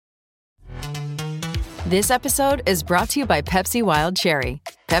This episode is brought to you by Pepsi Wild Cherry.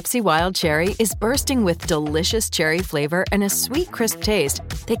 Pepsi Wild Cherry is bursting with delicious cherry flavor and a sweet, crisp taste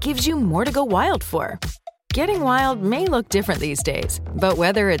that gives you more to go wild for. Getting wild may look different these days, but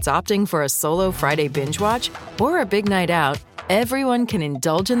whether it's opting for a solo Friday binge watch or a big night out, everyone can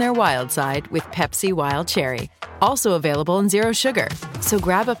indulge in their wild side with Pepsi Wild Cherry. Also available in Zero Sugar. So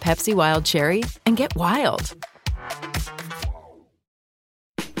grab a Pepsi Wild Cherry and get wild.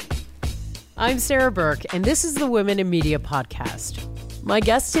 I'm Sarah Burke, and this is the Women in Media podcast. My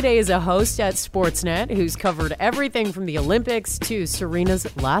guest today is a host at Sportsnet who's covered everything from the Olympics to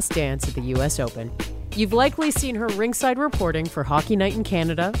Serena's last dance at the U.S. Open. You've likely seen her ringside reporting for Hockey Night in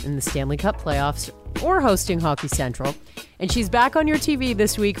Canada in the Stanley Cup playoffs or hosting Hockey Central. And she's back on your TV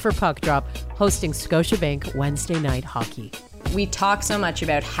this week for Puck Drop, hosting Scotiabank Wednesday Night Hockey. We talk so much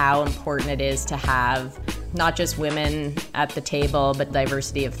about how important it is to have not just women at the table, but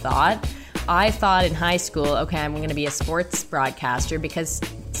diversity of thought. I thought in high school, okay, I'm going to be a sports broadcaster because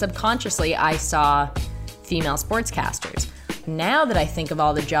subconsciously I saw female sportscasters. Now that I think of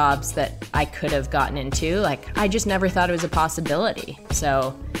all the jobs that I could have gotten into, like, I just never thought it was a possibility.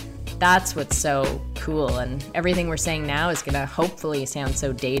 So that's what's so cool. And everything we're saying now is going to hopefully sound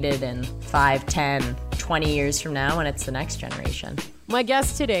so dated in 5, 10, 20 years from now when it's the next generation. My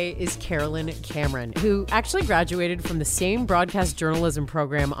guest today is Carolyn Cameron, who actually graduated from the same broadcast journalism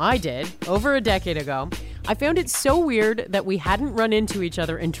program I did over a decade ago. I found it so weird that we hadn't run into each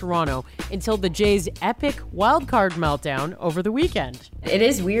other in Toronto until the Jays' epic wildcard meltdown over the weekend. It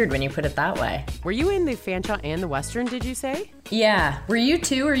is weird when you put it that way. Were you in the Fanshawe and the Western, did you say? Yeah. Were you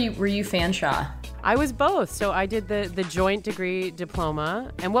too, or were you Fanshawe? I was both. So I did the joint degree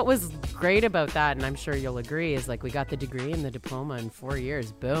diploma. And what was great about that, and I'm sure you'll agree, is like we got the degree and the diploma in 4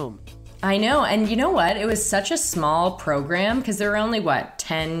 years. Boom. I know. And you know what? It was such a small program because there were only,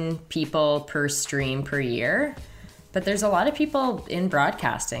 10 people per stream per year. But there's a lot of people in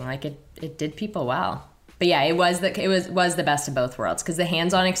broadcasting. Like it did people well. But yeah, it was the best of both worlds because the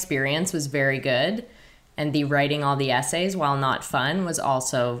hands-on experience was very good. And the writing all the essays, while not fun, was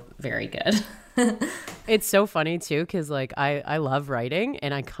also very good. It's so funny too because like I love writing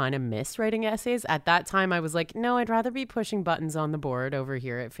and I kind of miss writing essays. At that time I was like, no, I'd rather be pushing buttons on the board over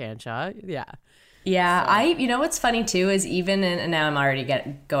here at Fanshawe. Yeah, so. You know what's funny too is and now I'm already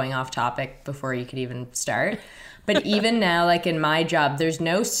going off topic before you could even start, but even now, like in my job, there's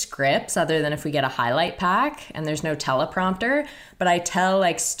no scripts other than if we get a highlight pack, and there's no teleprompter. But I tell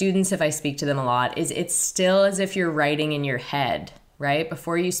like students, if I speak to them a lot, it's still as if you're writing in your head, right?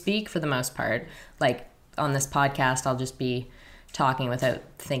 Before you speak, for the most part. Like on this podcast, I'll just be talking without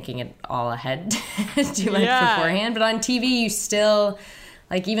thinking it all ahead too much beforehand. But on TV, you still,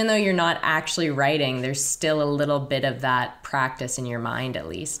 like, even though you're not actually writing, there's still a little bit of that practice in your mind, at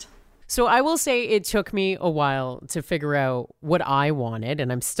least. So I will say it took me a while to figure out what I wanted, and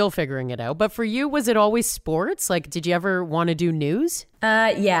I'm still figuring it out. But for you, was it always sports? Like, did you ever want to do news?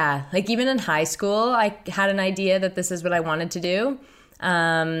 Yeah. Like, even in high school, I had an idea that this is what I wanted to do.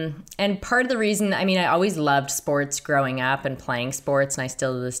 And part of the reason, I always loved sports growing up and playing sports, and I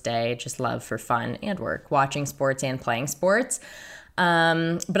still to this day just love for fun and work, watching sports and playing sports.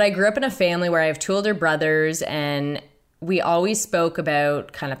 But I grew up in a family where I have 2 older brothers, and we always spoke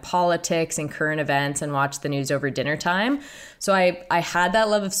about kind of politics and current events and watched the news over dinner time. So I had that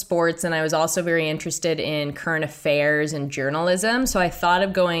love of sports, and I was also very interested in current affairs and journalism. So I thought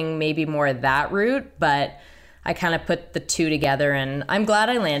of going maybe more that route, but I kind of put the two together, and I'm glad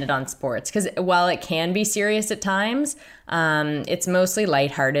I landed on sports because while it can be serious at times, it's mostly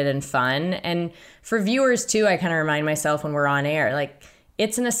lighthearted and fun. And for viewers too, I kind of remind myself when we're on air, like,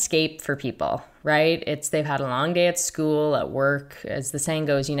 it's an escape for people, right? They've had a long day at school, at work. As the saying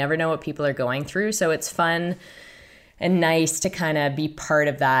goes, you never know what people are going through. So it's fun and nice to kind of be part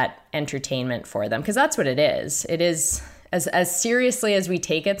of that entertainment for them, because that's what it is. It is as seriously as we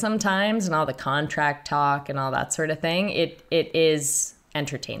take it sometimes, and all the contract talk and all that sort of thing, it is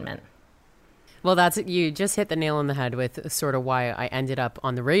entertainment. Well, you just hit the nail on the head with sort of why I ended up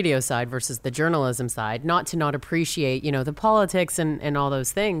on the radio side versus the journalism side. Not to not appreciate, the politics and all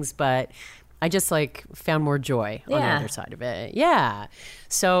those things, but I just found more joy on the other side of it. Yeah.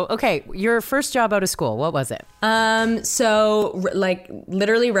 So, okay, your first job out of school, what was it? So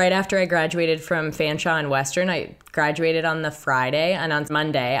literally right after I graduated from Fanshawe and Western, I graduated on the Friday, and on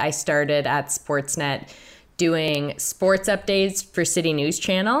Monday I started at Sportsnet doing sports updates for City News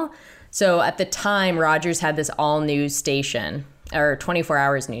Channel. So at the time, Rogers had this all news station, or 24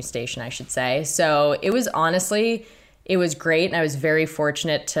 hours news station, I should say. So it was great, and I was very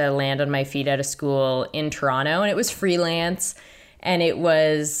fortunate to land on my feet out of school in Toronto, and it was freelance. And it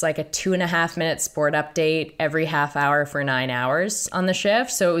was like a 2.5-minute sport update every half hour for 9 hours on the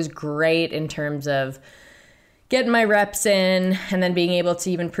shift. So it was great in terms of getting my reps in and then being able to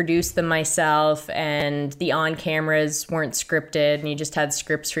even produce them myself. And the on cameras weren't scripted and you just had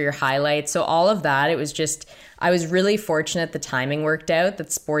scripts for your highlights. So all of that, it was just, I was really fortunate the timing worked out, that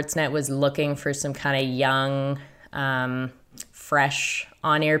Sportsnet was looking for some kind of young, fresh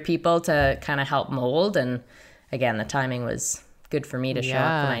on-air people to kind of help mold. And again, the timing was good for me to show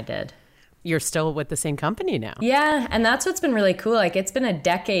up when I did. You're still with the same company now. Yeah, and that's what's been really cool. Like, it's been a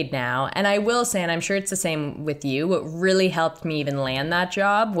decade now. And I will say, and I'm sure it's the same with you, what really helped me even land that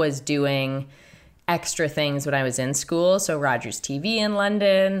job was doing extra things when I was in school. So Rogers TV in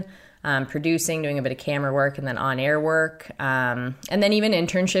London, producing, doing a bit of camera work and then on-air work. And then even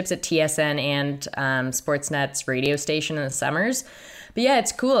internships at TSN and Sportsnet's radio station in the summers. But yeah,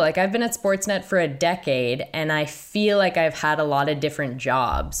 it's cool. Like, I've been at Sportsnet for a decade, and I feel like I've had a lot of different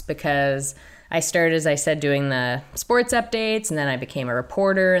jobs because I started, as I said, doing the sports updates, and then I became a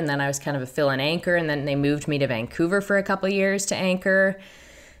reporter, and then I was kind of a fill-in anchor, and then they moved me to Vancouver for a couple of years to anchor,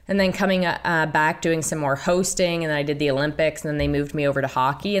 and then coming back doing some more hosting, and then I did the Olympics, and then they moved me over to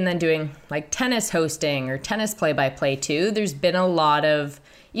hockey, and then doing like tennis hosting or tennis play-by-play too. There's been a lot of,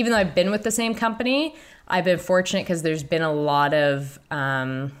 even though I've been with the same company, I've been fortunate because there's been a lot of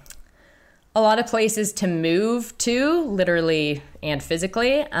places to move to, literally and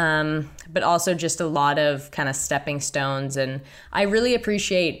physically, but also just a lot of kind of stepping stones. And I really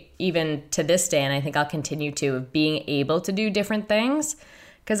appreciate, even to this day, and I think I'll continue to, of being able to do different things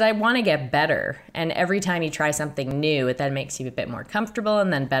because I want to get better. And every time you try something new, it then makes you a bit more comfortable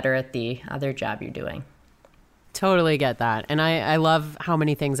and then better at the other job you're doing. Totally get that. And I love how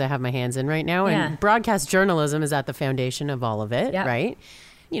many things I have my hands in right now. And broadcast journalism is at the foundation of all of it, right?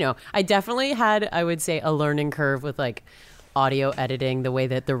 You know, I definitely had, I would say, a learning curve with like audio editing the way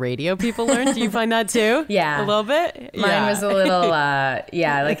that the radio people learn. Do you find that too? Yeah. A little bit? Mine was a little,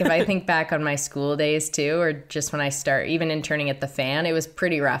 like if I think back on my school days too, or just when I start, even interning at the Fan, it was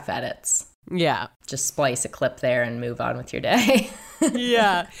pretty rough edits. Yeah. Just splice a clip there and move on with your day.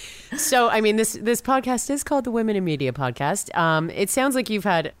 Yeah. So, I mean, this podcast is called the Women in Media Podcast. It sounds like you've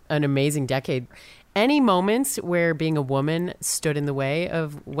had an amazing decade. Any moments where being a woman stood in the way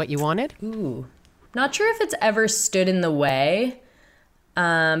of what you wanted? Ooh. Not sure if it's ever stood in the way,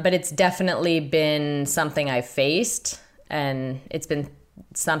 but it's definitely been something I've faced, and it's been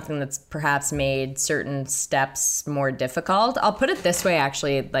something that's perhaps made certain steps more difficult. I'll put it this way,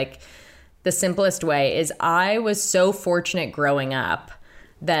 actually, like the simplest way is I was so fortunate growing up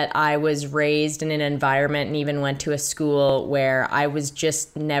that I was raised in an environment and even went to a school where I was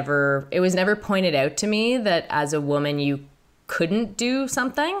just never, it was never pointed out to me that as a woman you couldn't do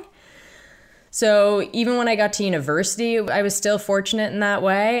something. So even when I got to university, I was still fortunate in that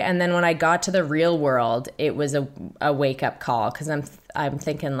way. And then when I got to the real world, it was a wake-up call because I'm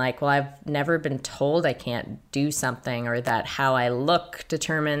thinking like, well, I've never been told I can't do something, or that how I look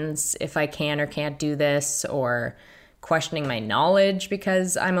determines if I can or can't do this, or questioning my knowledge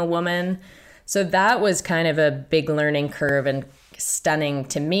because I'm a woman. So that was kind of a big learning curve and stunning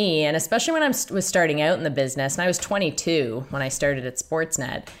to me. And especially when I was starting out in the business, and I was 22 when I started at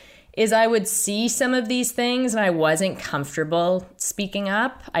Sportsnet, is I would see some of these things and I wasn't comfortable speaking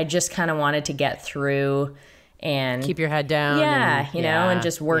up. I just kind of wanted to get through and keep your head down. Yeah, and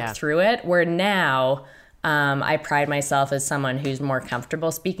just work through it. Where now I pride myself as someone who's more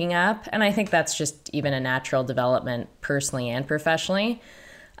comfortable speaking up. And I think that's just even a natural development personally and professionally.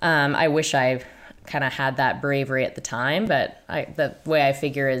 I wish I kind of had that bravery at the time, but the way I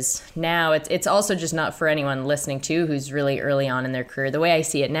figure is now it's also just not for anyone listening to who's really early on in their career. The way I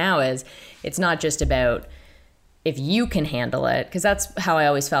see it now is it's not just about if you can handle it, because that's how I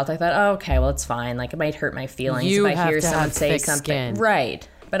always felt. I thought, oh, okay, well, it's fine. Like, it might hurt my feelings if I hear someone say something. Right.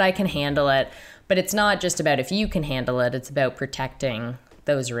 But I can handle it. But it's not just about if you can handle it. It's about protecting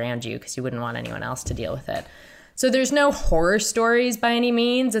those around you because you wouldn't want anyone else to deal with it. So there's no horror stories by any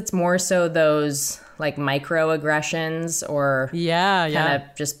means. It's more so those like microaggressions or kind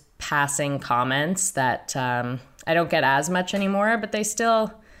of just passing comments that I don't get as much anymore, but they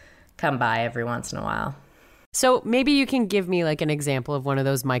still come by every once in a while. So maybe you can give me like an example of one of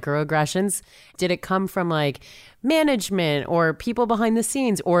those microaggressions. Did it come from like management or people behind the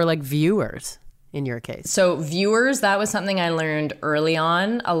scenes or like viewers in your case? So viewers, that was something I learned early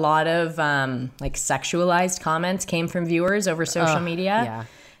on. A lot of like sexualized comments came from viewers over social media. Yeah.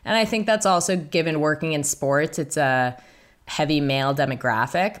 And I think that's also, given working in sports, it's a heavy male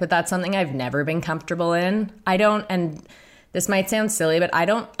demographic, but that's something I've never been comfortable in. And this might sound silly, but I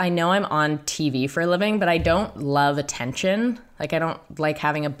know I'm on TV for a living, but I don't love attention. Like, I don't like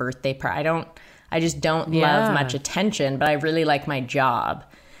having a birthday party. I just don't love much attention, but I really like my job.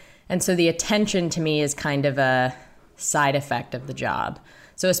 And so the attention to me is kind of a side effect of the job.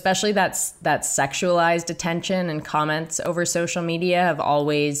 So especially that sexualized attention and comments over social media have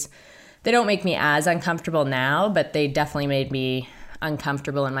always, they don't make me as uncomfortable now, but they definitely made me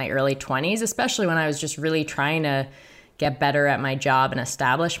uncomfortable in my early 20s, especially when I was just really trying to get better at my job and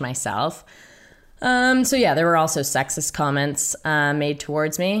establish myself. So yeah, there were also sexist comments made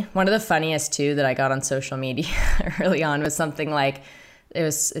towards me. One of the funniest too that I got on social media early on was something like,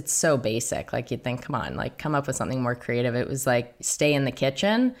 it's so basic. Like, you'd think, come on, like, come up with something more creative. It was like, stay in the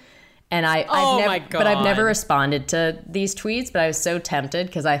kitchen. And I've never responded to these tweets, but I was so tempted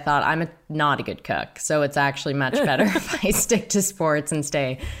because I thought I'm not a good cook. So it's actually much better if I stick to sports and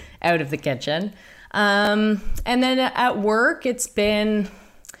stay out of the kitchen. And then at work, it's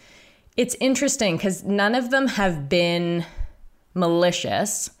interesting because none of them have been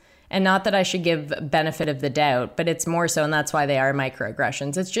malicious. And not that I should give benefit of the doubt, but it's more so, and that's why they are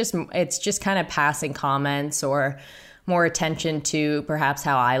microaggressions. It's just kind of passing comments or more attention to perhaps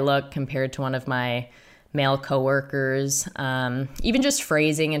how I look compared to one of my male coworkers. Even just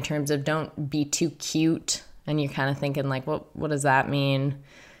phrasing in terms of don't be too cute. And you're kind of thinking like, what does that mean?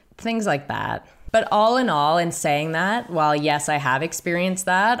 Things like that. But all in all, in saying that, while yes, I have experienced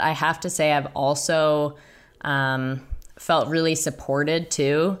that, I have to say I've also felt really supported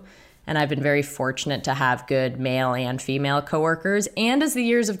too. And I've been very fortunate to have good male and female coworkers. And as the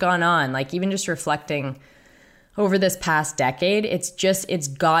years have gone on, like even just reflecting over this past decade, it's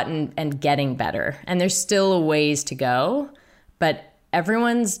gotten and getting better. And there's still a ways to go, but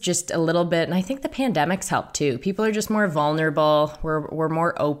everyone's just a little bit, and I think the pandemic's helped too. People are just more vulnerable. We're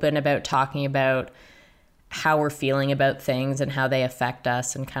more open about talking about how we're feeling about things and how they affect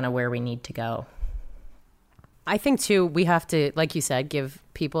us and kind of where we need to go. I think too, we have to, like you said, give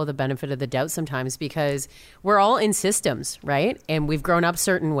people the benefit of the doubt sometimes because we're all in systems, right? And we've grown up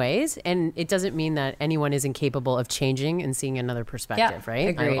certain ways, and it doesn't mean that anyone isn't capable of changing and seeing another perspective, right?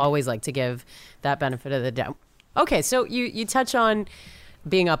 Agreed. I always like to give that benefit of the doubt. Okay, so you touch on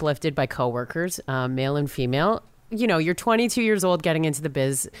being uplifted by coworkers, male and female. You know, you're 22 years old getting into the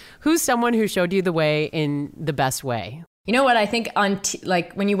biz. Who's someone who showed you the way in the best way? You know what I think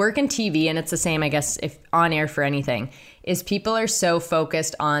like when you work in TV, and it's the same, I guess, if on air for anything, is people are so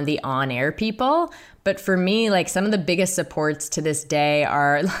focused on the on air people. But for me, like some of the biggest supports to this day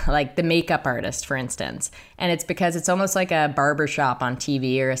are like the makeup artist, for instance. And it's because it's almost like a barbershop on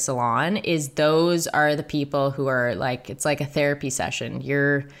TV or a salon, those are the people who are like, it's like a therapy session.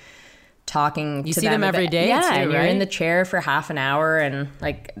 You're talking you to see them every day. Yeah, too, and you're right? in the chair for half an hour, and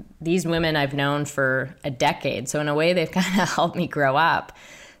like these women I've known for a decade. So in a way, they've kind of helped me grow up.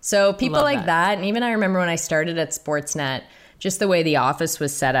 So people like that. And even I remember when I started at Sportsnet, just the way the office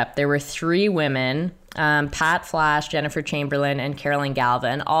was set up, there were 3 women, Pat Flash, Jennifer Chamberlain, and Carolyn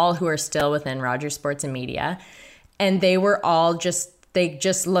Galvin, all who are still within Rogers Sports and Media. And they were all they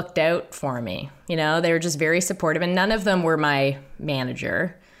just looked out for me. You know, they were just very supportive, and none of them were my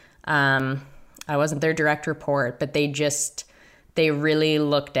manager. I wasn't their direct report, but they really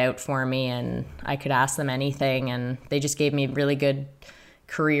looked out for me, and I could ask them anything, and they just gave me really good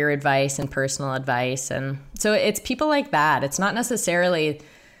career advice and personal advice. And so it's people like that. It's not necessarily,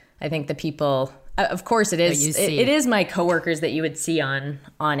 I think, the people, of course it is, it is my coworkers that you would see on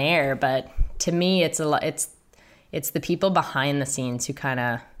air, but to me, it's the people behind the scenes who kind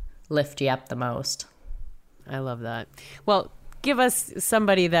of lift you up the most. I love that. Well, give us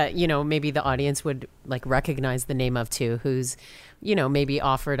somebody that, you know, maybe the audience would like recognize the name of too, who's, you know, maybe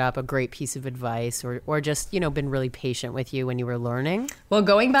offered up a great piece of advice or just, you know, been really patient with you when you were learning. Well,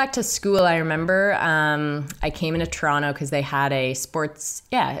 going back to school, I remember I came into Toronto because they had it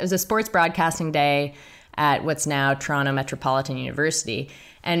was a sports broadcasting day at what's now Toronto Metropolitan University.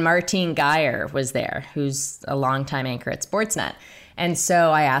 And Martine Geyer was there, who's a longtime anchor at Sportsnet. And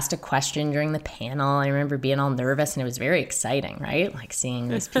so I asked a question during the panel. I remember being all nervous, and it was very exciting, right? Like seeing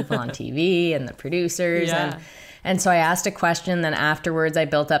these people on TV and the producers. Yeah. And so I asked a question. Then afterwards, I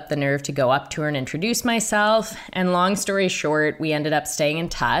built up the nerve to go up to her and introduce myself. And long story short, we ended up staying in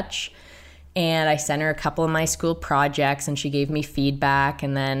touch. And I sent her a couple of my school projects, and she gave me feedback.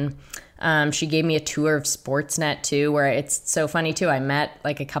 And then she gave me a tour of Sportsnet too, where it's so funny too. I met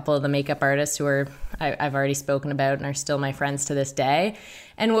like a couple of the makeup artists who I've already spoken about and are still my friends to this day.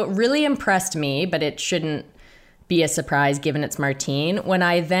 And what really impressed me, but it shouldn't be a surprise given it's Martine, when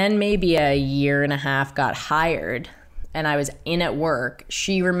I then maybe a year and a half got hired and I was in at work,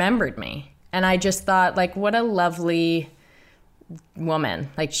 she remembered me. And I just thought, like, what a lovely woman.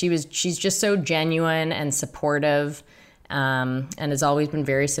 Like she's just so genuine and supportive. and has always been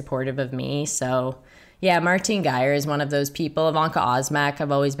very supportive of me. So yeah, Martine Geyer is one of those people. Ivanka Osmak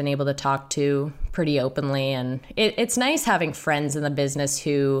I've always been able to talk to pretty openly. And it's nice having friends in the business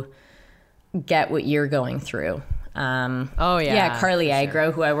who get what you're going through. Yeah, Carly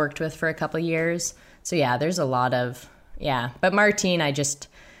Agro, who I worked with for a couple of years. So yeah, there's a lot of, But Martine, I just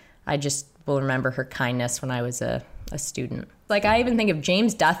will remember her kindness when I was a student. Like, I even think of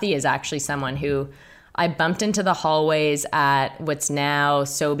James Duthie as actually someone who I bumped into the hallways at what's now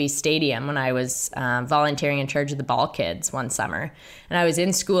Sobe Stadium when I was volunteering in charge of the ball kids one summer. And I was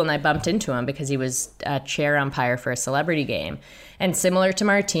in school and I bumped into him because he was a chair umpire for a celebrity game. And similar to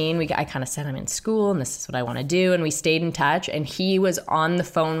Martine, I kind of said, I'm in school and this is what I want to do. And we stayed in touch. And he was on the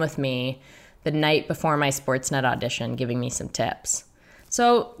phone with me the night before my Sportsnet audition, giving me some tips.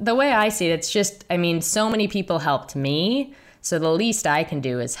 So the way I see it, it's just, so many people helped me. So the least I can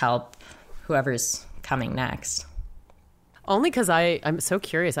do is help whoever's coming next. Only because I'm so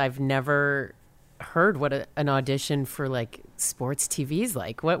curious. I've never heard what an audition for like sports TV is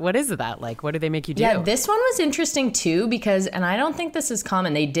like. What is that like? What do they make you do? Yeah, this one was interesting too because, and I don't think this is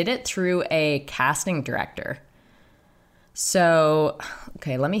common, they did it through a casting director. So,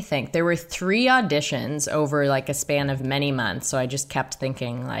 okay, let me think. There were 3 auditions over like a span of many months. So I just kept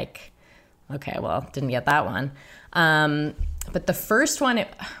thinking like, okay, well, didn't get that one. But the first one,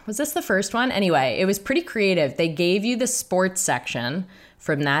 was this the first one? Anyway, it was pretty creative. They gave you the sports section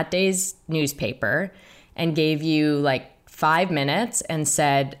from that day's newspaper and gave you like 5 minutes and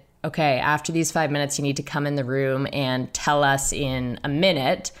said, okay, after these 5 minutes, you need to come in the room and tell us in a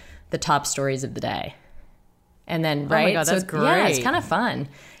minute the top stories of the day. And then, right? Oh my God, that's great. Yeah, it's kind of fun.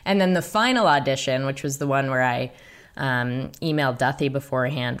 And then the final audition, which was the one where I emailed Duthie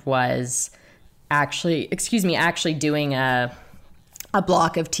beforehand, was actually doing a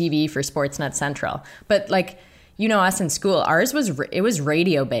block of TV for Sportsnet Central. But like, us in school, ours was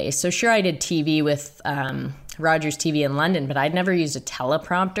radio based. So sure, I did TV with Rogers TV in London, but I'd never used a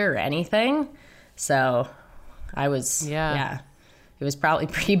teleprompter or anything. So I was, it was probably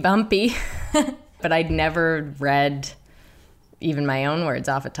pretty bumpy, but I'd never read even my own words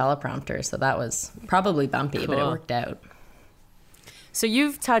off a teleprompter. So that was probably bumpy, cool. But it worked out. So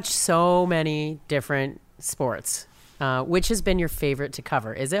you've touched so many different sports. Which has been your favorite to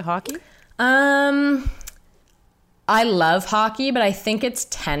cover? Is it hockey? I love hockey, but I think it's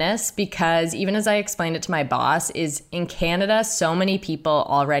tennis because even as I explained it to my boss, is in Canada, so many people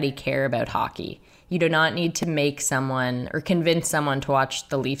already care about hockey. You do not need to make someone or convince someone to watch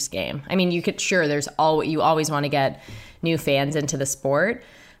the Leafs game. You could, sure, you always want to get new fans into the sport.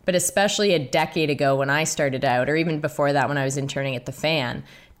 But especially a decade ago when I started out, or even before that when I was interning at The Fan,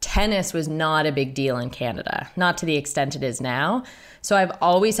 tennis was not a big deal in Canada, not to the extent it is now. So I've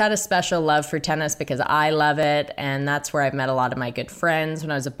always had a special love for tennis because I love it. And that's where I've met a lot of my good friends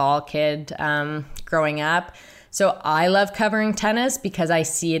when I was a ball kid growing up. So I love covering tennis because I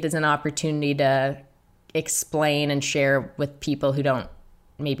see it as an opportunity to explain and share with people who don't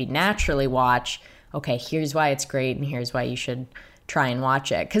maybe naturally watch, okay, here's why it's great and here's why you should try and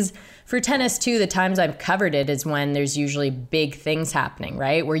watch it. Because for tennis too, the times I've covered it is when there's usually big things happening,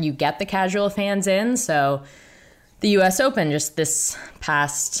 right? Where you get the casual fans in. So the US Open just this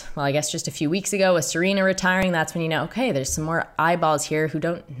past, just a few weeks ago with Serena retiring, that's when you know, okay, there's some more eyeballs here who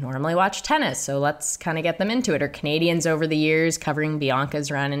don't normally watch tennis. So let's kind of get them into it. Or Canadians over the years covering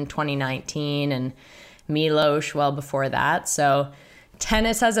Bianca's run in 2019 and Milos well before that. So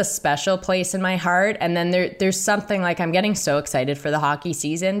tennis has a special place in my heart. And then there's something like I'm getting so excited for the hockey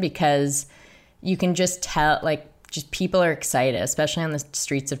season because you can just tell, just people are excited, especially on the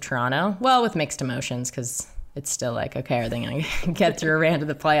streets of Toronto. Well, with mixed emotions because it's still like, okay, are they going to get through a round of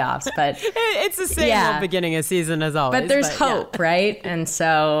the playoffs? But it's the same old beginning of season as always. But there's hope, right? And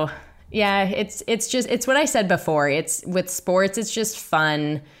so, it's what I said before. It's with sports, it's just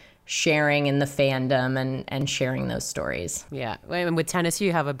fun sharing in the fandom and sharing those stories. Yeah. And with tennis,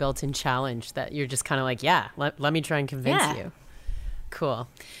 you have a built-in challenge that you're just kind of like, let me try and convince you. Cool.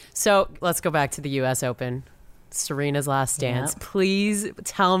 So let's go back to the US Open. Serena's last dance. Yep. Please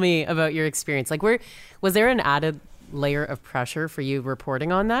tell me about your experience. Was there an added layer of pressure for you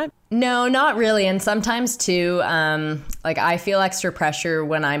reporting on that? No, not really. And sometimes too, I feel extra pressure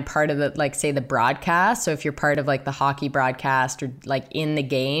when I'm part of the, say the broadcast. So if you're part of the hockey broadcast or in the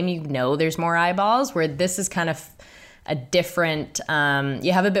game, there's more eyeballs, where this is kind of a different,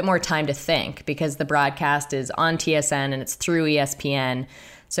 you have a bit more time to think because the broadcast is on TSN and it's through ESPN.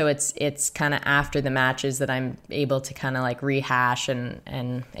 So it's kind of after the matches that I'm able to kind of rehash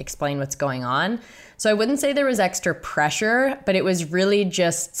and explain what's going on. So I wouldn't say there was extra pressure, but it was really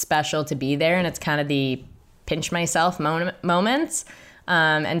just special to be there. And it's kind of the pinch myself moments.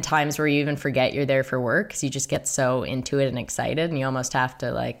 And times where you even forget you're there for work because you just get so into it and excited, and you almost have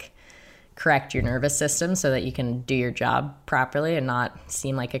to like correct your nervous system so that you can do your job properly and not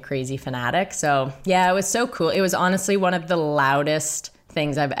seem like a crazy fanatic. So yeah, it was so cool. It was honestly one of the loudest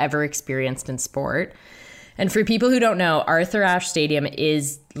things I've ever experienced in sport. And for people who don't know, Arthur Ashe Stadium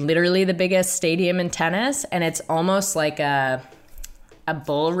is literally the biggest stadium in tennis, and it's almost like a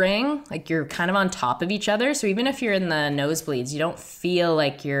bull ring. Like you're kind of on top of each other. So even if you're in the nosebleeds, you don't feel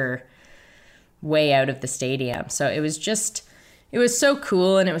like you're way out of the stadium. So it was so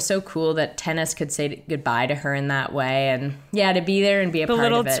cool. And it was so cool that tennis could say goodbye to her in that way. And yeah, to be there and be a part of it.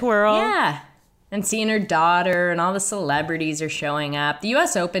 The little twirl. Yeah. And seeing her daughter and all the celebrities are showing up. The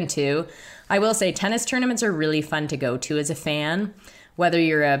US Open too. I will say tennis tournaments are really fun to go to as a fan, whether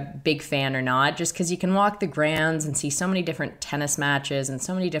you're a big fan or not, just because you can walk the grounds and see so many different tennis matches and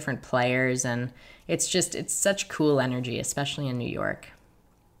so many different players. And it's such cool energy, especially in New York.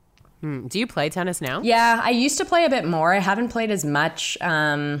 Do you play tennis now? Yeah, I used to play a bit more. I haven't played as much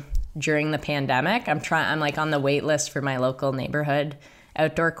during the pandemic. I'm like on the wait list for my local neighborhood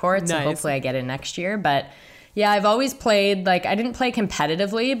outdoor courts. Nice. And hopefully I get in next year. But yeah, I've always played, like, I didn't play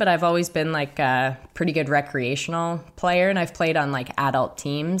competitively, but I've always been like a pretty good recreational player. And I've played on like adult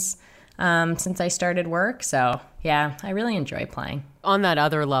teams since I started work. So yeah, I really enjoy playing. On that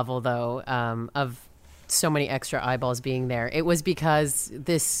other level though, of so many extra eyeballs being there, it was because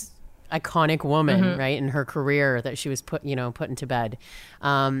this iconic woman, right, in her career that she was put into bed.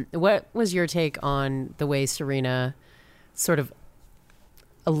 What was your take on the way Serena sort of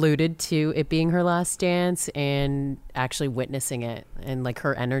alluded to it being her last dance and actually witnessing it and like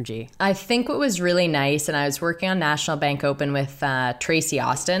her energy? I think what was really nice, and I was working on National Bank Open with Tracy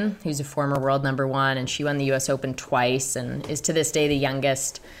Austin, who's a former world number one, and she won the US Open twice and is to this day the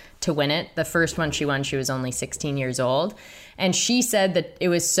youngest to win it. The first one she won, she was only 16 years old. And she said that it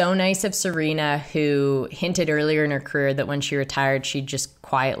was so nice of Serena, who hinted earlier in her career that when she retired, she'd just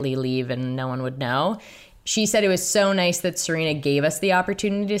quietly leave and no one would know. She said it was so nice that Serena gave us the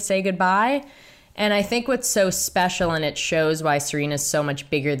opportunity to say goodbye. And I think what's so special, and it shows why Serena's so much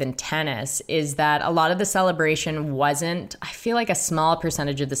bigger than tennis, is that a lot of the celebration wasn't, I feel like a small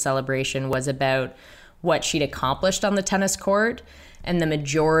percentage of the celebration was about what she'd accomplished on the tennis court. And the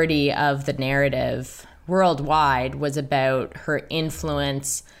majority of the narrative worldwide was about her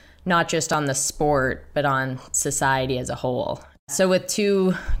influence, not just on the sport, but on society as a whole. So with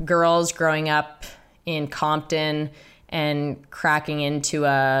two girls growing up in Compton and cracking into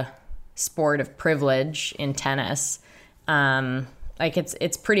a sport of privilege in tennis, like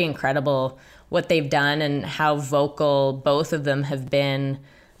it's pretty incredible what they've done and how vocal both of them have been,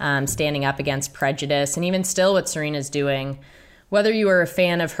 standing up against prejudice. And even still what Serena's doing, whether you are a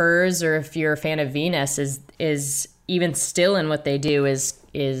fan of hers or if you're a fan of Venus, is even still in what they do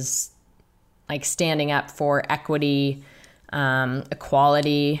is like standing up for equity,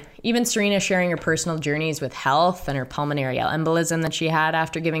 equality. Even Serena sharing her personal journeys with health and her pulmonary embolism that she had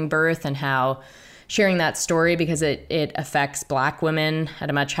after giving birth, and how sharing that story because it affects Black women at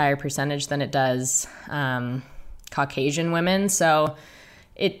a much higher percentage than it does Caucasian women. So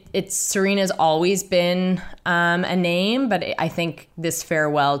it's Serena's always been a name, but I think this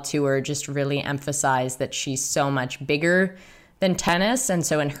farewell tour just really emphasized that she's so much bigger than tennis. And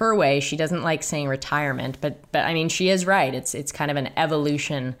so in her way, she doesn't like saying retirement, but I mean, she is right. It's kind of an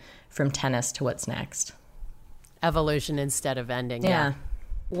evolution from tennis to what's next. Evolution instead of ending. Yeah.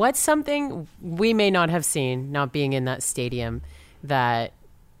 What's something we may not have seen, not being in that stadium, that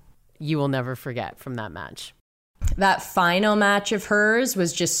you will never forget from that match? That final match of hers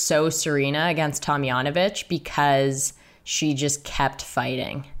was just so Serena against Tomljanovic because she just kept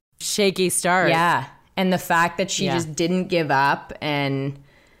fighting. Shaky start. Yeah. And the fact that she just didn't give up, and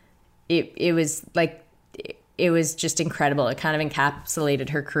it was like, it was just incredible. It kind of encapsulated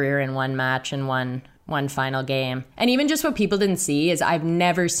her career in one match and one final game. And even just what people didn't see is I've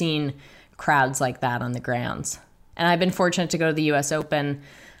never seen crowds like that on the grounds. And I've been fortunate to go to the US Open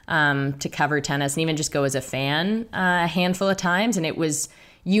to cover tennis and even just go as a fan a handful of times. And it was,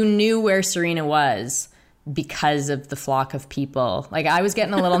 you knew where Serena was because of the flock of people. Like, I was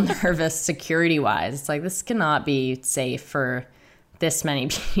getting a little nervous security wise. It's like, this cannot be safe for this many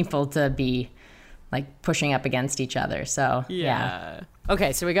people to be like pushing up against each other. So yeah.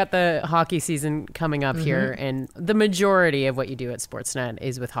 Okay, so we got the hockey season coming up here, and the majority of what you do at Sportsnet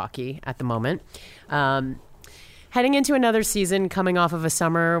is with hockey at the moment. heading into another season, coming off of a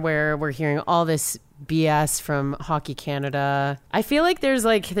summer where we're hearing all this BS from Hockey Canada. I feel like there's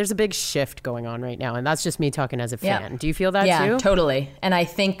a big shift going on right now, and that's just me talking as a fan. Do you feel that too? Yeah, totally. And I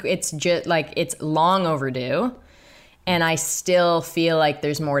think it's just like it's long overdue, and I still feel like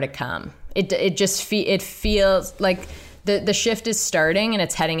there's more to come. It feels like the shift is starting and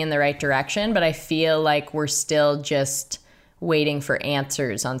it's heading in the right direction, but I feel like we're still just waiting for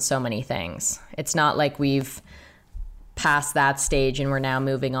answers on so many things. It's not like we've past that stage and we're now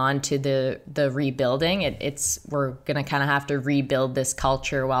moving on to the rebuilding. We're going to kind of have to rebuild this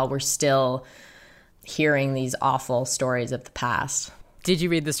culture while we're still hearing these awful stories of the past. Did you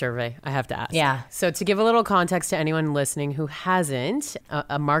read the survey? I have to ask. Yeah. So to give a little context to anyone listening who hasn't,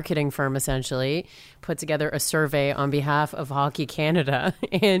 a marketing firm essentially put together a survey on behalf of Hockey Canada.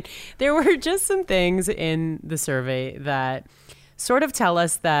 And there were just some things in the survey that sort of tell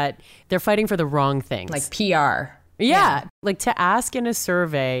us that they're fighting for the wrong things. Like PR. Yeah. Like to ask in a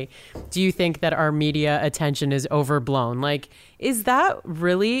survey, do you think that our media attention is overblown? Like, is that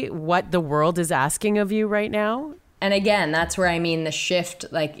really what the world is asking of you right now? And again, that's where I mean the shift,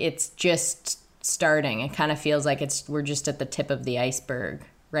 like it's just starting. It kind of feels like we're just at the tip of the iceberg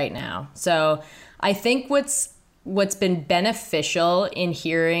right now. So I think what's been beneficial in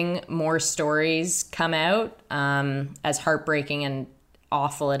hearing more stories come out, as heartbreaking and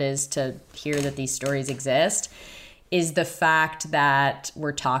awful it is to hear that these stories exist, is the fact that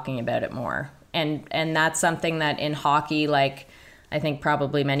we're talking about it more. And that's something that in hockey, like I think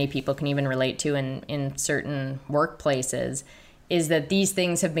probably many people can even relate to in certain workplaces, is that these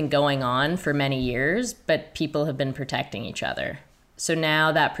things have been going on for many years, but people have been protecting each other. So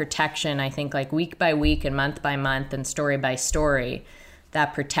now that protection, I think like week by week and month by month and story by story,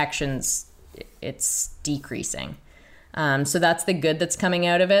 that it's decreasing. So that's the good that's coming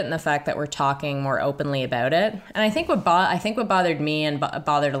out of it, and the fact that we're talking more openly about it. And I think what bothered me and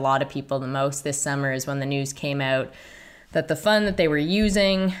bothered a lot of people the most this summer is when the news came out that the fund that they were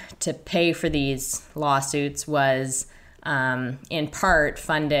using to pay for these lawsuits was in part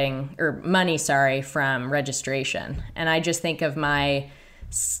money from registration. And I just think of my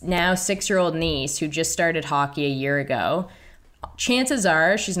now 6-year-old niece who just started hockey a year ago. Chances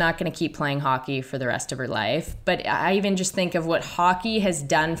are she's not going to keep playing hockey for the rest of her life. But I even just think of what hockey has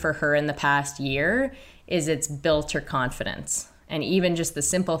done for her in the past year is it's built her confidence. And even just the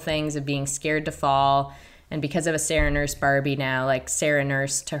simple things of being scared to fall. And because of a Sarah Nurse Barbie now, like Sarah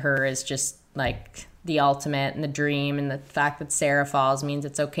Nurse to her is just like the ultimate and the dream. And the fact that Sarah falls means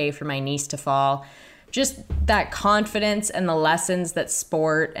it's okay for my niece to fall. Just that confidence and the lessons that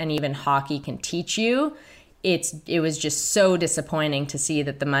sport and even hockey can teach you. It was just so disappointing to see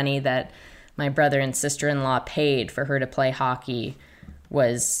that the money that my brother and sister-in-law paid for her to play hockey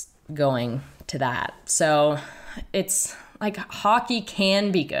was going to that. So it's like hockey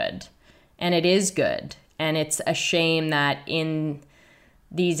can be good, and it is good. And it's a shame that in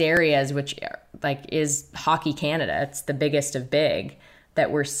these areas, which like is Hockey Canada, it's the biggest of big, that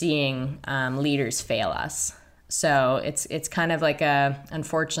we're seeing leaders fail us. So it's kind of like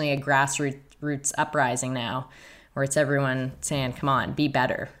unfortunately a grassroots uprising now, where it's everyone saying, come on, be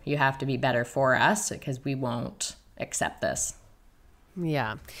better. You have to be better for us because we won't accept this.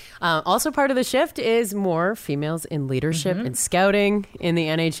 Yeah. Also part of the shift is more females in leadership and scouting in the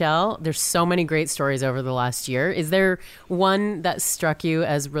NHL. There's so many great stories over the last year. Is there one that struck you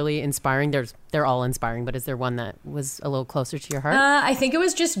as really inspiring? They're all inspiring, but is there one that was a little closer to your heart? I think it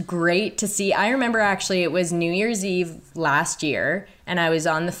was just great to see. I remember actually it was New Year's Eve last year, and I was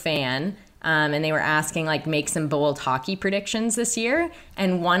on The Fan, and they were asking like make some bold hockey predictions this year.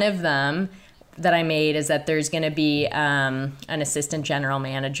 And one of them that I made is that there's going to be an assistant general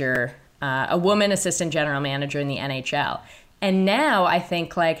manager, a woman assistant general manager in the NHL. And now I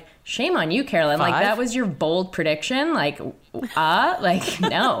think like, shame on you, Carolyn. 5? Like that was your bold prediction. Like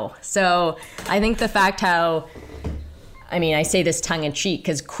no. So I think the fact how, I mean, I say this tongue in cheek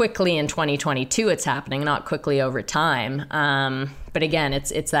because quickly in 2022 it's happening, not quickly over time. But again,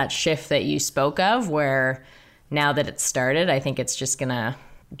 it's that shift that you spoke of where now that it's started, I think it's just going to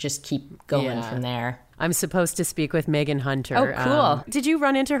just keep going from there. I'm supposed to speak with Megan Hunter. Oh, cool. Did you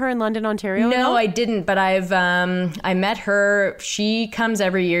run into her in London, Ontario? No, I didn't, but I met her. She comes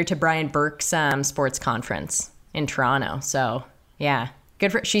every year to Brian Burke's sports conference in Toronto. So yeah,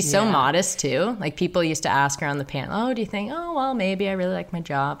 good for. She's so modest too. Like people used to ask her on the panel, "Oh, do you think? Oh, well, maybe I really like my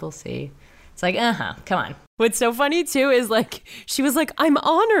job. We'll see." It's like, come on. What's so funny too is like she was like, "I'm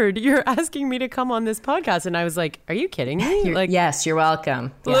honored you're asking me to come on this podcast," and I was like, "Are you kidding me?" Like, yes, you're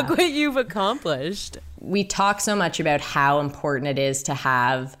welcome. Look what you've accomplished. We talk so much about how important it is to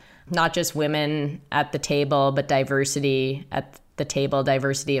have not just women at the table, but diversity at the table,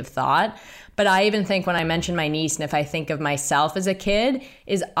 diversity of thought. But I even think when I mention my niece, and if I think of myself as a kid,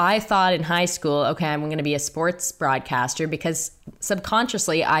 is I thought in high school, okay, I'm going to be a sports broadcaster, because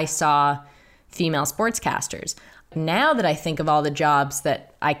subconsciously I saw female sportscasters. Now that I think of all the jobs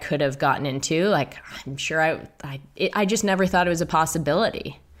that I could have gotten into, like, I'm sure I just never thought it was a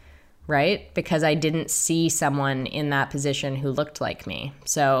possibility, right? Because I didn't see someone in that position who looked like me.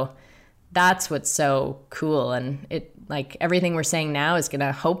 So that's what's so cool. And it, like, everything we're saying now is going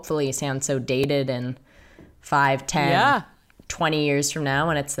to hopefully sound so dated in 5, 10, 20 years from now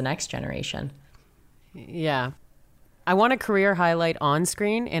when it's the next generation. Yeah. I want a career highlight on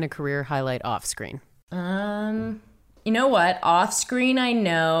screen and a career highlight off screen. You know what? Off screen, I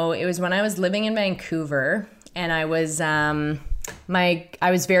know it was when I was living in Vancouver, and I was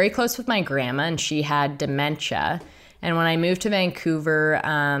very close with my grandma, and she had dementia. And when I moved to Vancouver,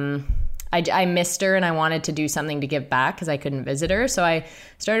 I missed her, and I wanted to do something to give back because I couldn't visit her. So I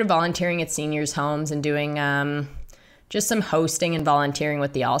started volunteering at seniors' homes and doing just some hosting and volunteering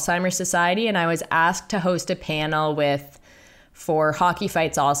with the Alzheimer's Society. And I was asked to host a panel for Hockey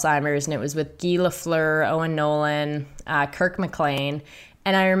Fights Alzheimer's, and it was with Guy Lafleur, Owen Nolan, Kirk McLean.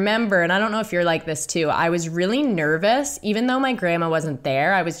 And I remember, and I don't know if you're like this too, I was really nervous. Even though my grandma wasn't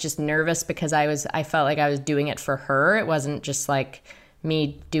there, I was just nervous because I felt like I was doing it for her. It wasn't just like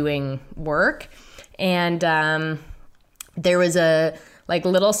me doing work. And there was a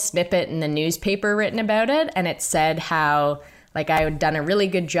little snippet in the newspaper written about it, and it said how I had done a really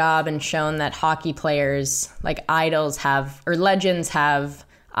good job and shown that hockey players, legends have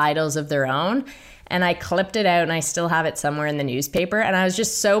idols of their own. And I clipped it out, and I still have it somewhere in the newspaper. And I was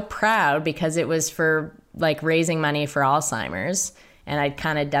just so proud because it was for raising money for Alzheimer's, and I'd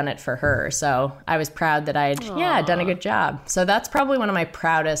kind of done it for her. So I was proud that I'd done a good job. So that's probably one of my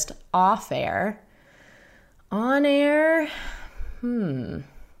proudest off air. On air,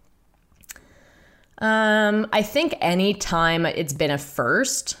 I think any time it's been a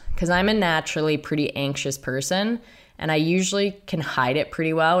first, because I'm a naturally pretty anxious person, and I usually can hide it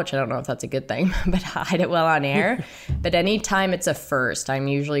pretty well, which I don't know if that's a good thing, but hide it well on air. But anytime it's a first, I'm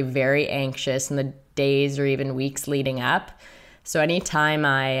usually very anxious in the days or even weeks leading up. So anytime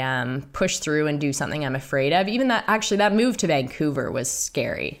I push through and do something I'm afraid of, even that move to Vancouver was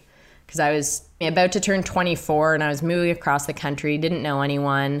scary, because I was about to turn 24 and I was moving across the country, didn't know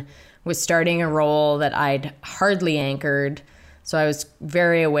anyone, was starting a role that I'd hardly anchored. So I was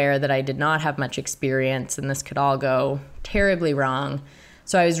very aware that I did not have much experience and this could all go terribly wrong.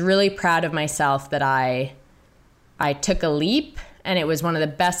 So I was really proud of myself that I took a leap, and it was one of the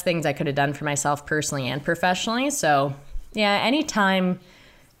best things I could have done for myself personally and professionally. So yeah, anytime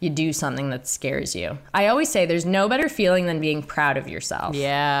you do something that scares you. I always say there's no better feeling than being proud of yourself.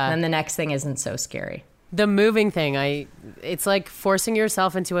 Yeah. And the next thing isn't so scary. The moving thing, it's like forcing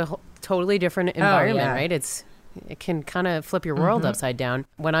yourself into a totally different environment, right? It can kind of flip your world upside down.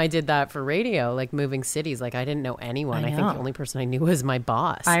 When I did that for radio, moving cities, I didn't know anyone. I think the only person I knew was my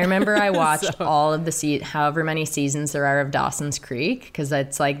boss. I remember I watched all of however many seasons there are of Dawson's Creek, because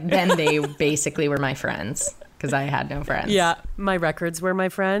it's then they basically were my friends, because I had no friends. Yeah, my records were my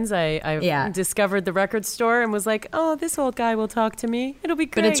friends. I discovered the record store and was like, oh, this old guy will talk to me. It'll be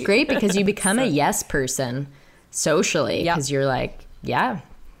great. But it's great because you become a yes person socially, because you're like, yeah.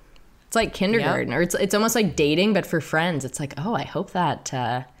 It's like kindergarten, or it's almost like dating, but for friends. It's like, oh, I hope that,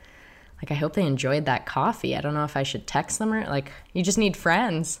 I hope they enjoyed that coffee. I don't know if I should text them or you just need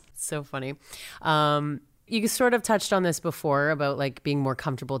friends. So funny. You sort of touched on this before about being more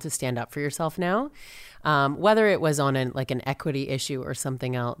comfortable to stand up for yourself now, whether it was on an equity issue or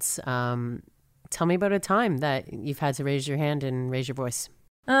something else. Tell me about a time that you've had to raise your hand and raise your voice.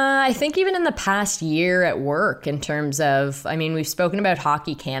 I think even in the past year at work, in terms of, we've spoken about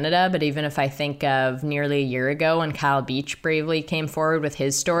Hockey Canada, but even if I think of nearly a year ago when Kyle Beach bravely came forward with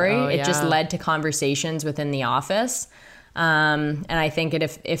his story, it just led to conversations within the office. And I think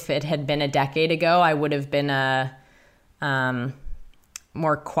if it had been a decade ago, I would have been a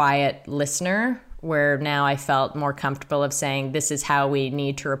more quiet listener, where now I felt more comfortable of saying, this is how we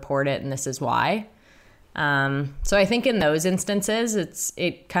need to report it and this is why. So I think in those instances,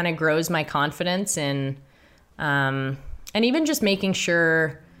 it kind of grows my confidence in, and even just making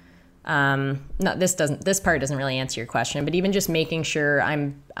sure, this part doesn't really answer your question, but even just making sure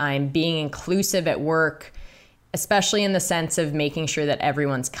I'm being inclusive at work, especially in the sense of making sure that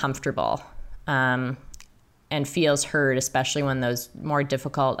everyone's comfortable, and feels heard, especially when those more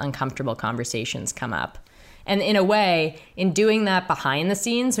difficult, uncomfortable conversations come up. And in a way, in doing that behind the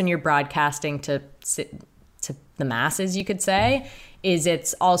scenes, when you're broadcasting to the masses, you could say, is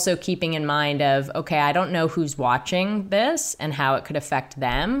it's also keeping in mind of, okay, I don't know who's watching this and how it could affect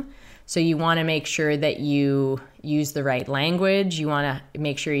them. So you want to make sure that you use the right language. You want to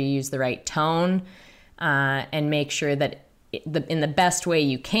make sure you use the right tone, and make sure that in the best way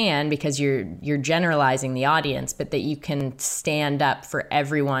you can, because you're generalizing the audience, but that you can stand up for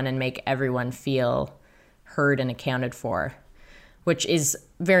everyone and make everyone feel heard and accounted for, which is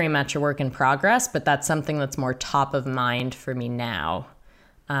very much a work in progress, but that's something that's more top of mind for me now.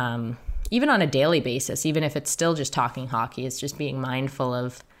 Even on a daily basis, even if it's still just talking hockey, it's just being mindful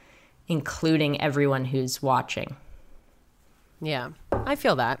of including everyone who's watching. Yeah, I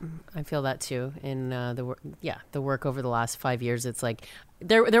feel that. I feel that too. In the work over the last 5 years, it's like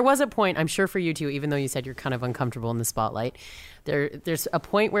there was a point, I'm sure for you too, even though you said you're kind of uncomfortable in the spotlight. There's a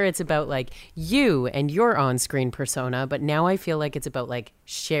point where it's about like you and your on-screen persona, but now I feel like it's about like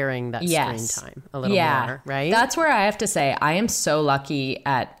sharing that screen time a little more, right? That's where I have to say I am so lucky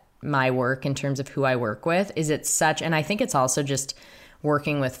at my work in terms of who I work with. And I think it's also just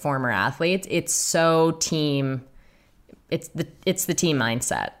working with former athletes. It's so team. It's the team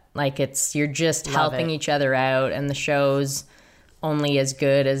mindset. Like you're just helping each other out, and the show's only as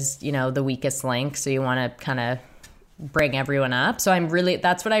good as, the weakest link. So you want to kind of bring everyone up. So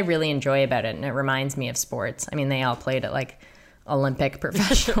that's what I really enjoy about it. And it reminds me of sports. I mean, they all played at like Olympic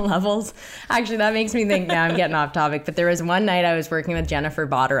professional levels. Actually, that makes me think, now I'm getting off topic, but there was one night I was working with Jennifer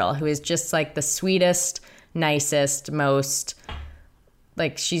Botterill, who is just like the sweetest, nicest, most,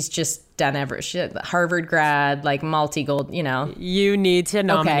 like, she's just done she's a Harvard grad, like multi-gold, You need to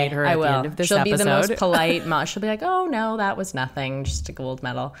nominate her at the end of this episode. She'll be the most polite. She'll be like, oh, no, that was nothing, just a gold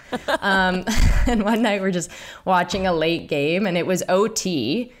medal. And one night we're just watching a late game, and it was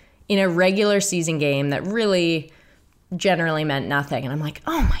OT in a regular season game that really generally meant nothing. And I'm like,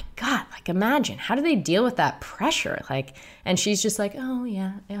 oh my God, like imagine, how do they deal with that pressure? Like, and she's just like, oh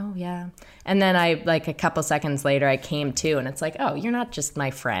yeah. And then a couple seconds later, I came to, and it's like, oh, you're not just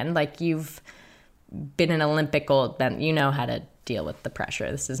my friend. Like, you've been an Olympic gold medal. You know how to deal with the pressure.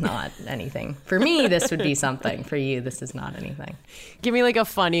 This is not anything. For me, this would be something. For you, this is not anything. Give me like a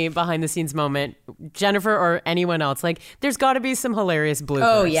funny behind the scenes moment, Jennifer or anyone else. Like, there's got to be some hilarious bloopers.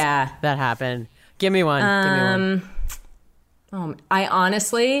 Oh yeah, that happened. Give me one. I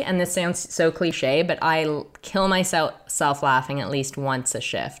honestly, and this sounds so cliche, but I kill myself laughing at least once a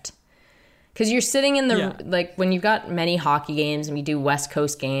shift. Because you're sitting in like when you've got many hockey games and we do West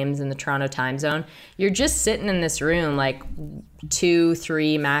Coast games in the Toronto time zone, you're just sitting in this room, like 2,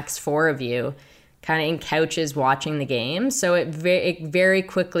 3, max 4 of you, kind of in couches watching the game. So it very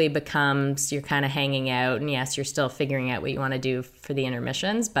quickly becomes you're kind of hanging out, and yes, you're still figuring out what you want to do for the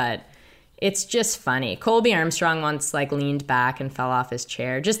intermissions, but it's just funny. Colby Armstrong once leaned back and fell off his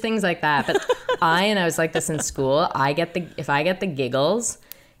chair, just things like that. But I was like this in school. If I get the giggles,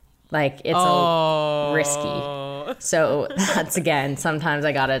 like it's risky. So that's, again, sometimes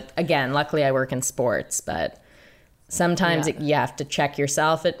I gotta, luckily I work in sports, but sometimes you have to check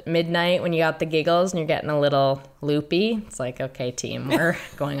yourself at midnight when you got the giggles and you're getting a little loopy. It's like, okay, team, we're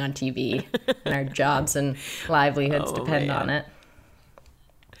going on TV and our jobs and livelihoods depend on it.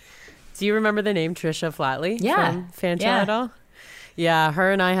 Do you remember the name Trisha Flatley? Yeah. From Fanshow at all? Yeah,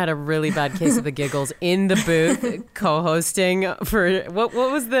 her and I had a really bad case of the giggles in the booth co-hosting for, what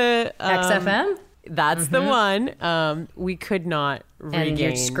was the... XFM? That's the one. We could not regain. And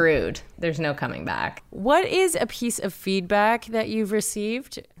you're screwed. There's no coming back. What is a piece of feedback that you've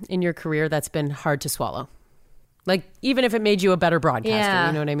received in your career that's been hard to swallow? Like, even if it made you a better broadcaster,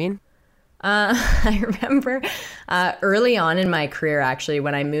 you know what I mean? I remember early on in my career, actually,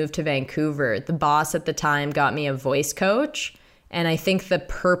 when I moved to Vancouver, the boss at the time got me a voice coach. And I think the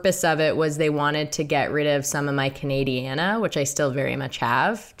purpose of it was they wanted to get rid of some of my Canadiana, which I still very much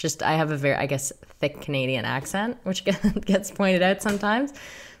have. I have a very, I guess, thick Canadian accent, which gets pointed out sometimes.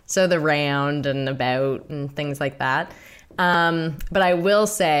 So the round and about and things like that. But I will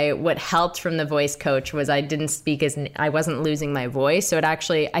say what helped from the voice coach was I wasn't losing my voice. So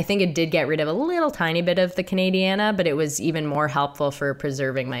I think it did get rid of a little tiny bit of the Canadiana, but it was even more helpful for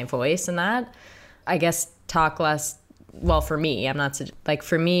preserving my voice and that. I guess talk less. Well, for me,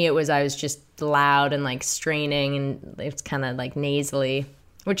 for me, I was just loud and straining, and it's kind of nasally,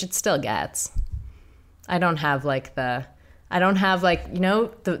 which it still gets. I don't have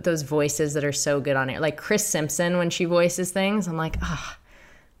those voices that are so good on it. Like Chris Simpson, when she voices things, I'm like,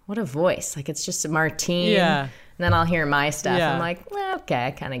 what a voice. It's just a Martine. Yeah. And then I'll hear my stuff. Yeah. I'm like, well, okay,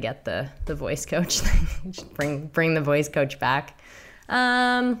 I kind of get the voice coach thing. Just bring the voice coach back.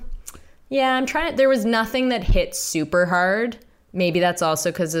 Yeah, I'm trying. There was nothing that hit super hard maybe that's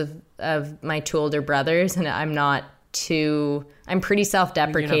also because of my two older brothers, and I'm pretty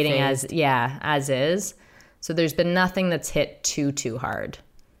self-deprecating as is. So there's been nothing that's hit too hard.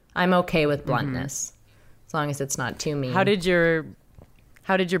 I'm okay with bluntness, as long as it's not too mean. How did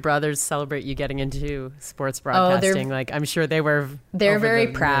your brothers celebrate you getting into sports broadcasting? I'm sure they're very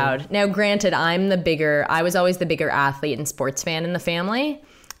proud. Now, granted, I was always the bigger athlete and sports fan in the family.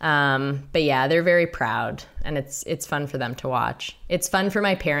 But yeah, they're very proud, and it's fun for them to watch. It's fun for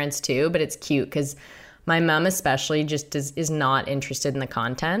my parents too, but it's cute because my mom especially just is not interested in the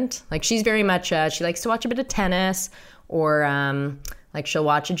content. Like, she's very much, she likes to watch a bit of tennis, or like she'll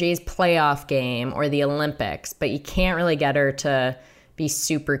watch a Jays playoff game or the Olympics, but you can't really get her to be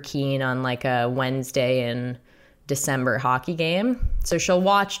super keen on like a Wednesday in December hockey game. So she'll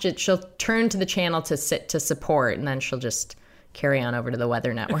watch it, she'll turn to the channel to support, and then she'll just carry on over to the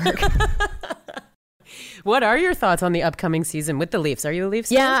Weather Network. What are your thoughts on the upcoming season with the Leafs? Are you a Leafs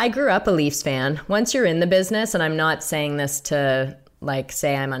fan? Yeah, I grew up a Leafs fan. Once you're in the business, and I'm not saying this to like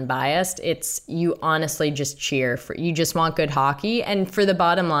say I'm unbiased, it's you honestly just cheer for, you just want good hockey. And for the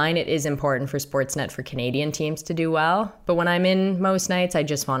bottom line, it is important for Sportsnet for Canadian teams to do well. But when I'm in most nights, I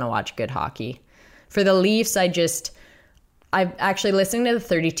just want to watch good hockey. For the Leafs, I've actually listened to the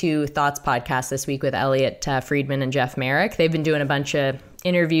 32 Thoughts podcast this week with Elliot Friedman and Jeff Merrick. They've been doing a bunch of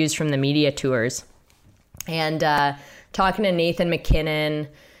interviews from the media tours. And talking to Nathan McKinnon,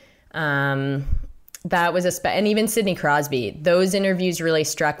 that was and even Sidney Crosby. Those interviews really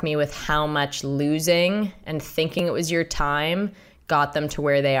struck me with how much losing and thinking it was your time got them to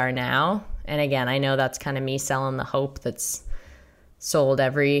where they are now. And again, I know that's kind of me selling the hope that's sold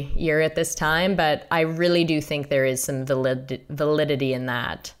every year at this time, but I really do think there is some validity in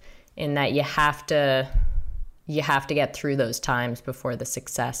that you have to get through those times before the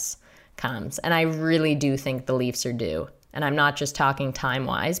success comes. And I really do think the Leafs are due. And I'm not just talking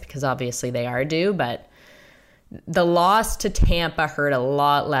time-wise, because obviously they are due, but the loss to Tampa hurt a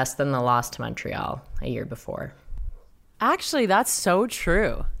lot less than the loss to Montreal a year before. Actually, that's so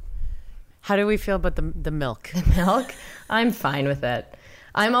true. How do we feel about the milk? The milk? I'm fine with it.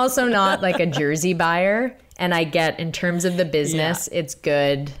 I'm also not like a jersey buyer, and I get, in terms of the business, it's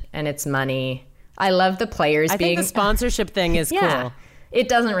good and it's money. I love the players I think the sponsorship thing is cool. It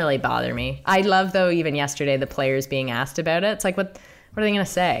doesn't really bother me. I love, though, even yesterday, the players being asked about it. It's like, what are they going to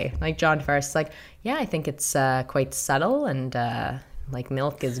say? Like, John Tavares is like, yeah, I think it's quite subtle, and like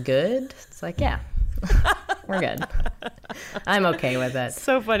milk is good. It's like, yeah, we're good. I'm okay with it.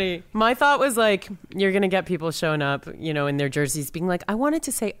 So funny. My thought was like, you're going to get people showing up, in their jerseys being like, I wanted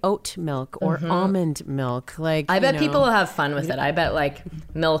to say oat milk or almond milk. Like, I bet people will have fun with it. I bet like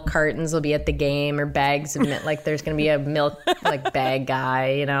milk cartons will be at the game, or bags of milk. Like, there's going to be a milk like bag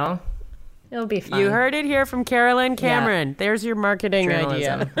guy, It'll be fun. You heard it here from Carolyn Cameron. Yeah. There's your marketing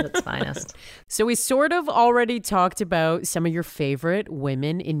idea. At its finest. So we sort of already talked about some of your favorite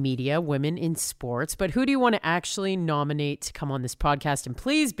women in media, women in sports, but who do you want to actually nominate to come on this podcast? And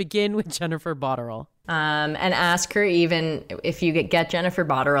please begin with Jennifer Botterill. And ask her, even if you get Jennifer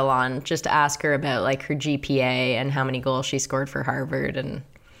Botterill on, just ask her about like her GPA and how many goals she scored for Harvard, and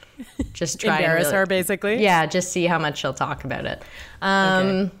just try embarrass her basically. Yeah, just see how much she'll talk about it.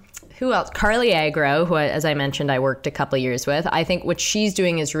 Okay. Who else? Carly Agro, who, as I mentioned, I worked a couple years with. I think what she's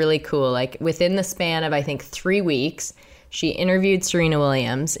doing is really cool. Like, within the span of, I think, 3 weeks, she interviewed Serena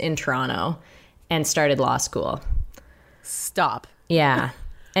Williams in Toronto and started law school. Stop. Yeah.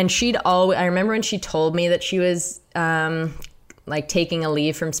 And I remember when she told me that she was like taking a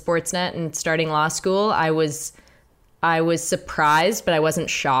leave from Sportsnet and starting law school, I was surprised, but I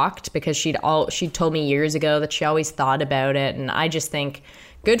wasn't shocked, because she'd told me years ago that she always thought about it. And I just think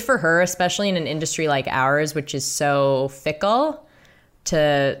good for her, especially in an industry like ours, which is so fickle,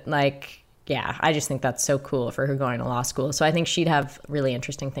 to like, yeah, I just think that's so cool for her going to law school. So I think she'd have really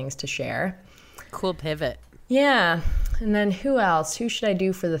interesting things to share. Cool pivot. Yeah. And then who else? Who should I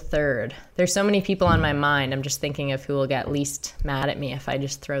do for the third? There's so many people on my mind. I'm just thinking of who will get least mad at me if I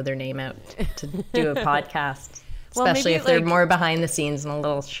just throw their name out to do a podcast. Especially if they're more behind the scenes and a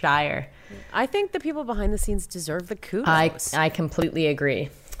little shyer. I think the people behind the scenes deserve the kudos. I completely agree.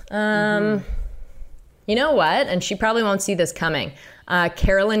 You know what? And she probably won't see this coming.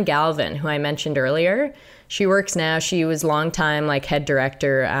 Carolyn Galvin, who I mentioned earlier, she works now. She was longtime like head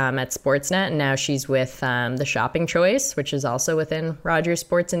director at Sportsnet, and now she's with the Shopping Choice, which is also within Rogers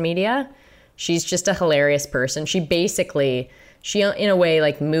Sports and Media. She's just a hilarious person. She in a way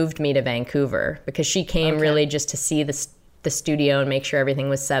like moved me to Vancouver, because she came really just to see the studio and make sure everything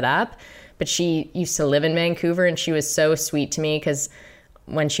was set up. But she used to live in Vancouver, and she was so sweet to me, because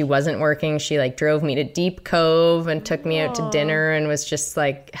when she wasn't working, she like drove me to Deep Cove and took me out to dinner and was just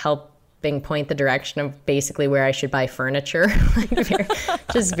like helping point the direction of basically where I should buy furniture.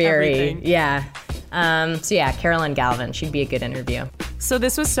 Just very, yeah. So yeah, Carolyn Galvin, she'd be a good interview. So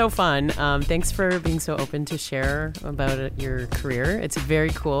this was so fun. Thanks for being so open to share about your career. It's very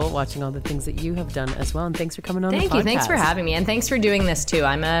cool watching all the things that you have done as well. And thanks for coming on the podcast. Thank you. Thanks for having me. And thanks for doing this too.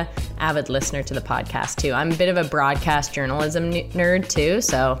 I'm a avid listener to the podcast too. I'm a bit of a broadcast journalism nerd too.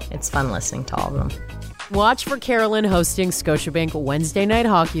 So it's fun listening to all of them. Watch for Carolyn hosting Scotiabank Wednesday Night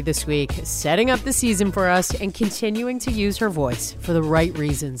Hockey this week, setting up the season for us and continuing to use her voice for the right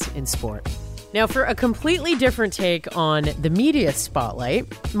reasons in sport. Now, for a completely different take on the media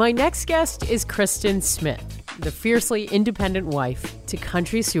spotlight, my next guest is Kristen Smith, the fiercely independent wife to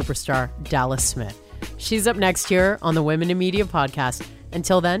country superstar Dallas Smith. She's up next here on the Women in Media podcast.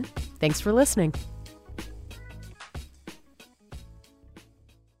 Until then, thanks for listening.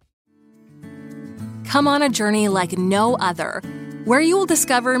 Come on a journey like no other, where you will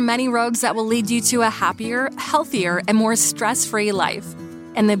discover many roads that will lead you to a happier, healthier, and more stress-free life.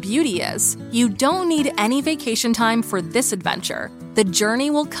 And the beauty is, you don't need any vacation time for this adventure. The journey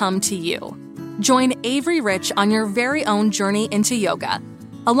will come to you. Join Avery Rich on your very own journey into yoga.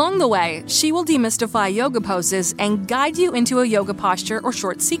 Along the way, she will demystify yoga poses and guide you into a yoga posture or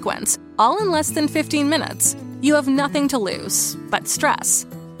short sequence, all in less than 15 minutes. You have nothing to lose but stress.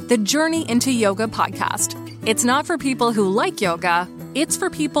 The Journey into Yoga podcast. It's not for people who like yoga, it's for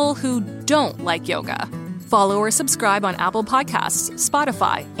people who don't like yoga. Follow or subscribe on Apple Podcasts,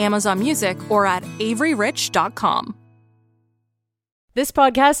 Spotify, Amazon Music, or at averyrich.com. This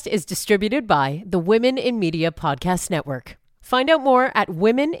podcast is distributed by the Women in Media Podcast Network. Find out more at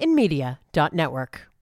womeninmedia.network.